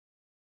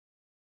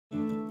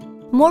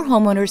More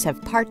homeowners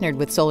have partnered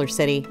with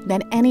SolarCity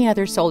than any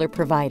other solar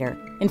provider.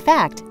 In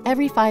fact,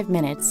 every 5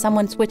 minutes,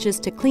 someone switches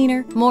to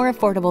cleaner, more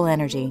affordable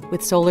energy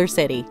with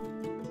SolarCity.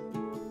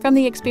 From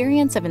the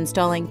experience of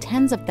installing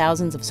tens of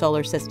thousands of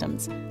solar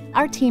systems,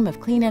 our team of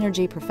clean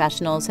energy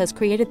professionals has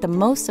created the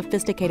most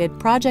sophisticated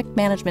project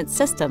management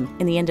system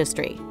in the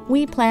industry.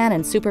 We plan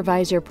and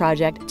supervise your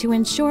project to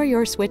ensure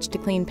your switch to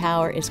clean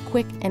power is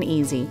quick and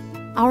easy.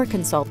 Our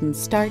consultants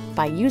start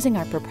by using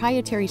our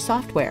proprietary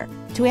software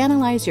to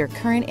analyze your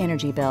current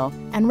energy bill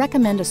and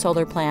recommend a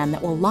solar plan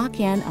that will lock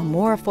in a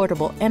more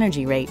affordable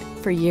energy rate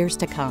for years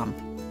to come.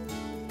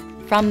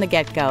 From the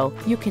get-go,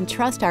 you can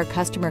trust our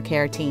customer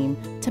care team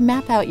to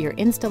map out your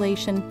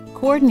installation,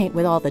 coordinate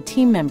with all the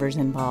team members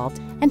involved,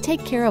 and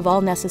take care of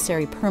all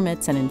necessary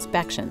permits and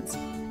inspections.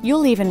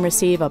 You'll even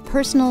receive a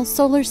personal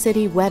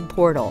SolarCity web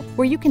portal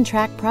where you can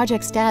track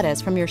project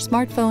status from your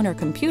smartphone or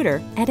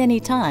computer at any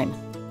time.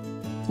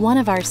 One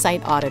of our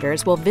site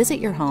auditors will visit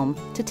your home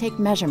to take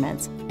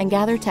measurements and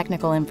gather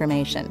technical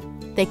information.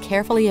 They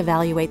carefully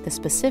evaluate the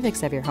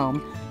specifics of your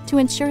home to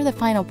ensure the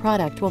final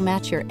product will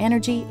match your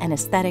energy and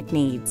aesthetic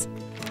needs.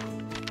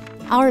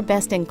 Our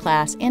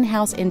best-in-class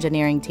in-house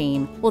engineering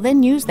team will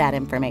then use that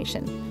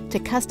information to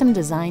custom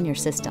design your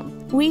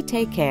system. We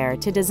take care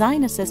to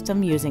design a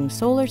system using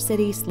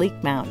SolarCity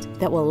Sleek Mount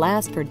that will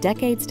last for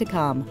decades to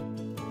come.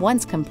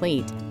 Once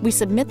complete, we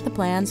submit the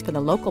plans for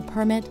the local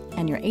permit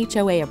and your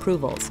HOA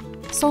approvals.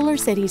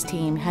 SolarCity's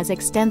team has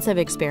extensive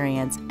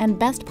experience and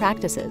best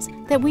practices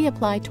that we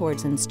apply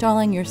towards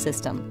installing your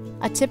system.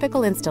 A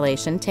typical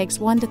installation takes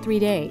 1 to 3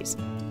 days.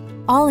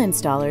 All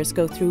installers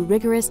go through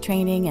rigorous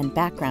training and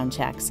background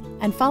checks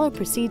and follow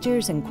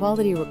procedures and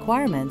quality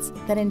requirements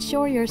that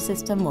ensure your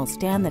system will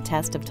stand the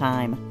test of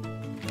time.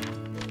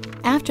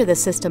 After the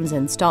system's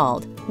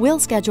installed, we'll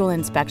schedule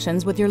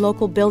inspections with your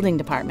local building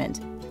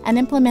department and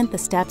implement the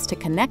steps to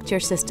connect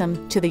your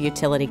system to the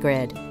utility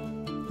grid.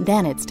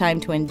 Then it's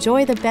time to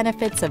enjoy the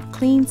benefits of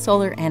clean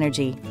solar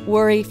energy,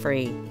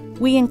 worry-free.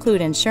 We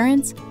include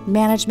insurance,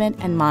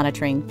 management, and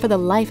monitoring for the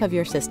life of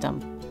your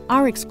system.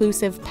 Our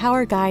exclusive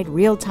Power Guide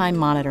real-time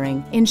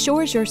monitoring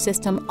ensures your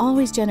system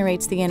always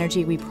generates the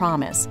energy we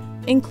promise,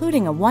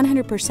 including a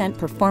 100%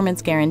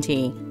 performance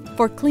guarantee.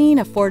 For clean,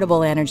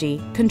 affordable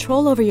energy,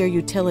 control over your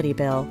utility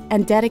bill,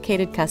 and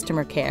dedicated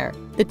customer care,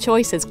 the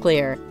choice is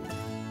clear.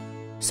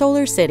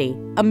 SolarCity,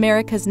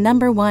 America's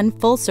 #1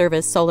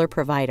 full-service solar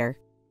provider.